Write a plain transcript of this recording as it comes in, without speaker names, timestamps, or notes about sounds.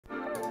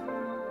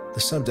The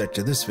subject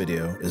of this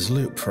video is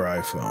Loop for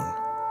iPhone.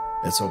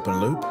 Let's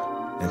open Loop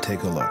and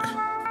take a look.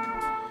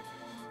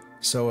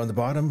 So on the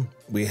bottom,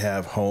 we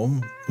have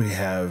Home, we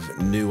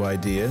have New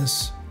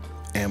Ideas,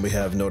 and we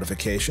have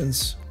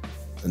Notifications.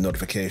 The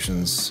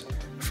notifications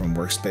from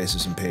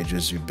workspaces and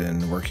pages you've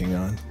been working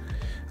on.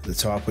 At the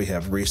top, we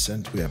have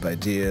Recent, we have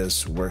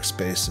Ideas,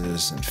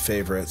 Workspaces, and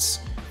Favorites.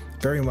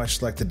 Very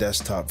much like the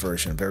desktop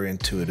version, very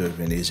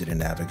intuitive and easy to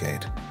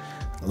navigate.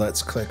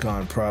 Let's click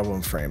on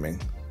Problem Framing.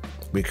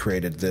 We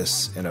created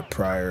this in a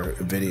prior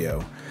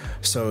video.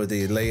 So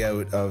the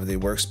layout of the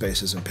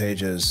workspaces and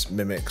pages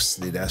mimics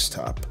the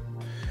desktop.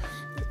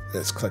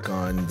 Let's click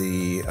on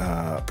the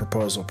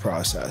proposal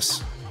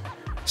process.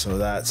 So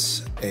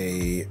that's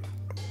a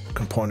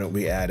component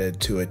we added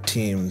to a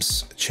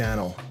Teams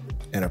channel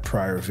in a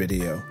prior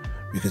video.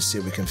 You can see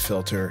we can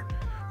filter,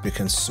 we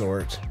can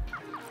sort,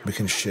 we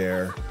can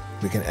share,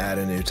 we can add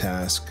a new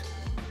task.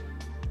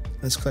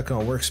 Let's click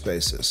on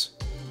Workspaces.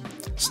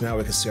 So now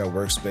we can see our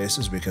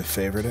workspaces, we can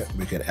favorite it,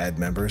 we can add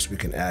members, we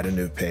can add a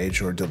new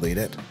page or delete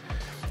it.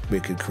 We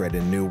could create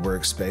a new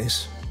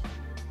workspace.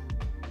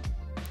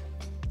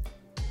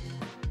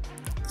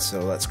 So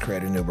let's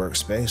create a new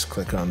workspace,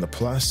 click on the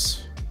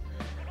plus,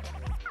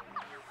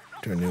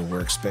 do a new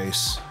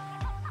workspace.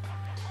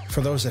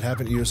 For those that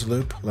haven't used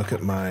Loop, look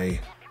at my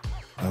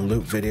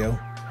Loop video.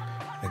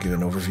 I give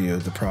an overview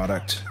of the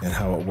product and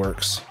how it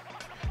works.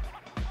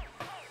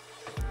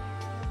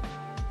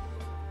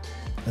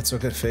 Let's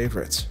look at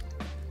favorites.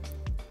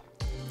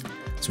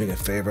 So we can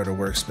favorite a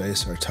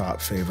workspace, our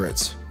top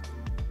favorites.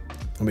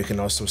 And we can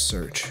also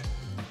search.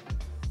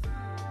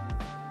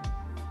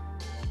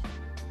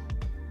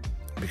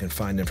 We can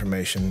find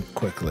information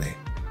quickly.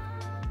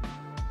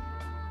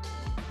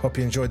 Hope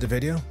you enjoyed the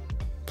video.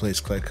 Please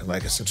click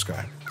like and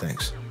subscribe.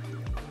 Thanks.